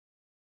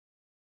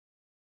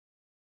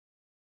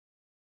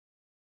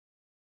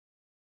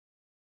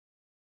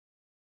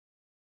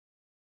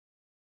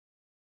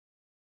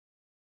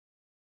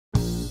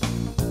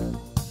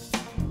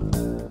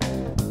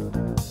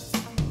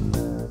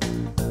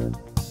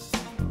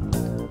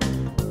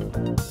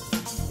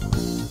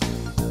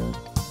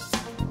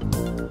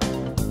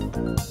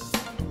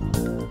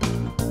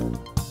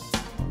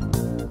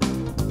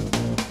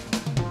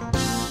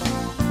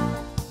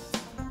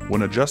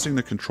When adjusting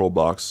the control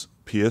box,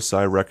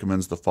 PSI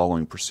recommends the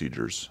following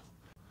procedures.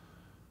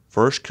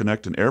 First,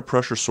 connect an air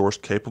pressure source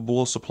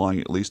capable of supplying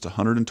at least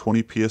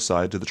 120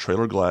 PSI to the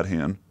trailer glad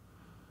hand,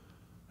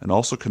 and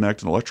also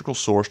connect an electrical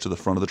source to the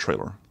front of the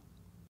trailer.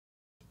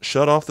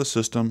 Shut off the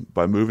system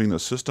by moving the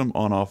system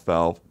on-off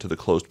valve to the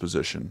closed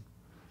position.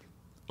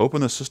 Open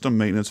the system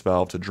maintenance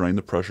valve to drain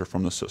the pressure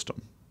from the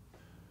system.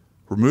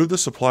 Remove the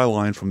supply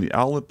line from the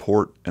outlet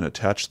port and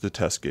attach the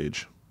test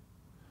gauge.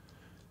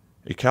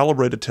 A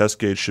calibrated test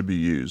gauge should be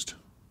used.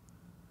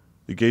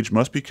 The gauge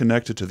must be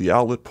connected to the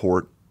outlet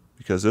port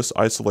because this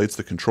isolates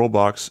the control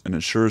box and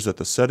ensures that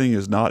the setting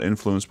is not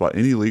influenced by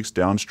any leaks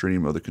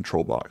downstream of the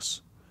control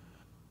box.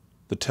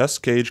 The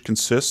test gauge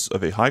consists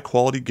of a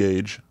high-quality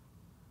gauge,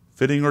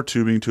 fitting or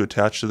tubing to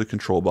attach to the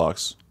control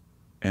box,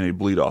 and a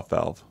bleed-off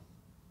valve.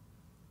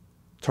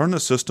 Turn the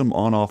system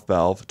on-off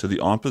valve to the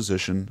on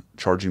position,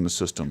 charging the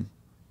system.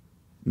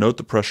 Note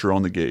the pressure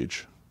on the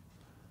gauge.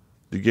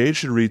 The gauge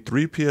should read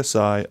 3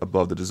 PSI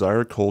above the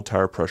desired cold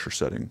tire pressure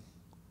setting.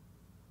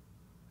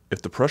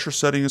 If the pressure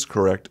setting is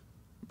correct,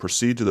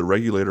 proceed to the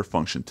regulator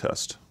function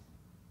test.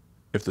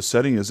 If the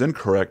setting is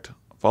incorrect,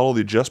 follow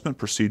the adjustment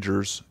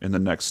procedures in the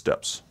next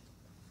steps.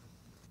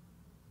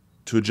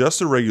 To adjust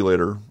the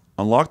regulator,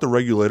 unlock the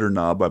regulator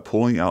knob by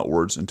pulling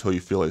outwards until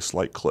you feel a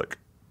slight click.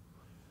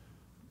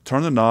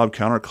 Turn the knob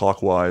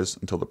counterclockwise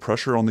until the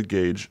pressure on the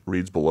gauge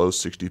reads below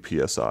 60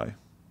 PSI.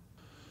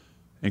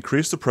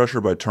 Increase the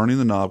pressure by turning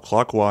the knob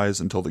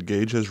clockwise until the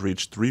gauge has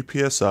reached 3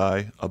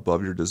 PSI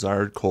above your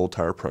desired cold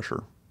tire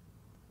pressure.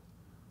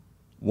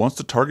 Once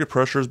the target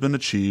pressure has been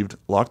achieved,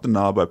 lock the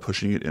knob by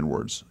pushing it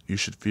inwards. You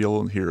should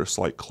feel and hear a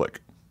slight click.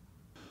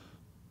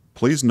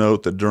 Please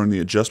note that during the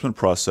adjustment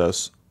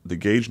process, the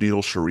gauge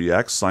needle should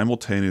react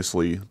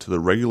simultaneously to the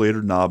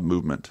regulator knob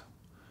movement.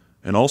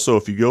 And also,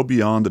 if you go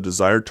beyond the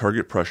desired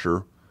target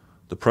pressure,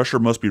 the pressure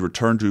must be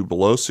returned to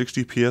below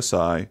 60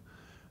 PSI,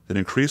 then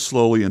increase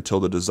slowly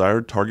until the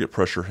desired target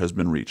pressure has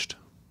been reached.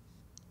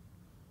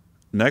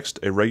 Next,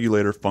 a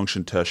regulator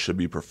function test should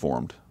be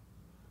performed.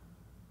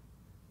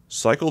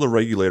 Cycle the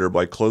regulator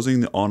by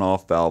closing the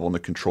on-off valve on the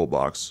control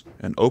box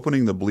and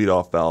opening the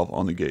bleed-off valve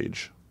on the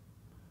gauge.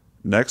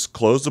 Next,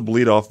 close the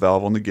bleed-off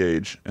valve on the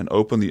gauge and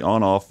open the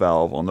on-off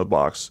valve on the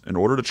box in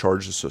order to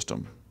charge the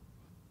system.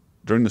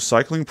 During the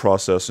cycling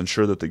process,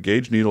 ensure that the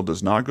gauge needle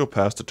does not go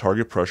past the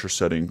target pressure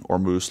setting or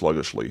move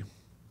sluggishly.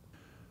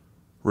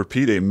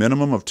 Repeat a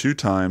minimum of 2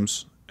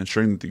 times,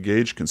 ensuring that the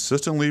gauge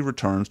consistently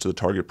returns to the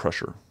target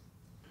pressure.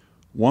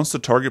 Once the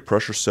target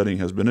pressure setting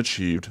has been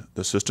achieved,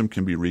 the system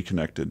can be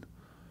reconnected.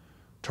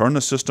 Turn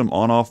the system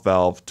on-off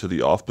valve to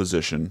the off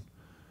position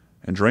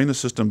and drain the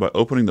system by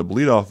opening the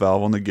bleed-off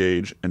valve on the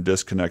gauge and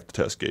disconnect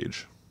the test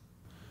gauge.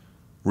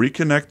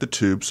 Reconnect the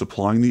tube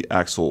supplying the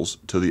axles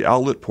to the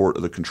outlet port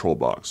of the control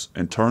box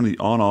and turn the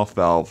on-off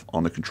valve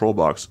on the control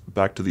box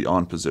back to the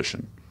on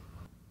position.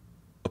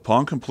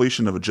 Upon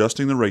completion of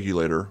adjusting the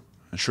regulator,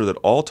 ensure that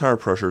all tire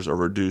pressures are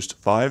reduced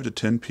 5 to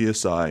 10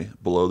 PSI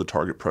below the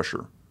target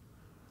pressure.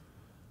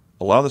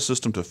 Allow the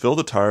system to fill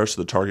the tires to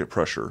the target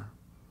pressure.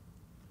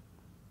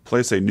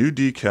 Place a new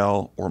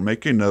decal or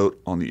make a note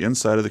on the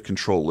inside of the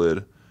control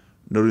lid,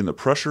 noting the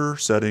pressure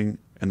setting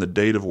and the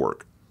date of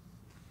work.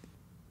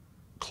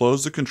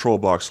 Close the control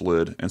box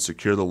lid and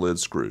secure the lid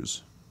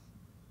screws.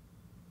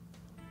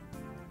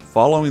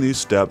 Following these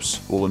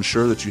steps will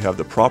ensure that you have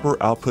the proper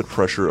output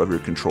pressure of your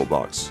control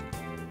box.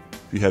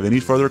 If you have any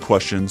further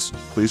questions,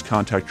 please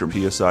contact your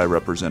PSI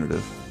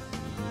representative.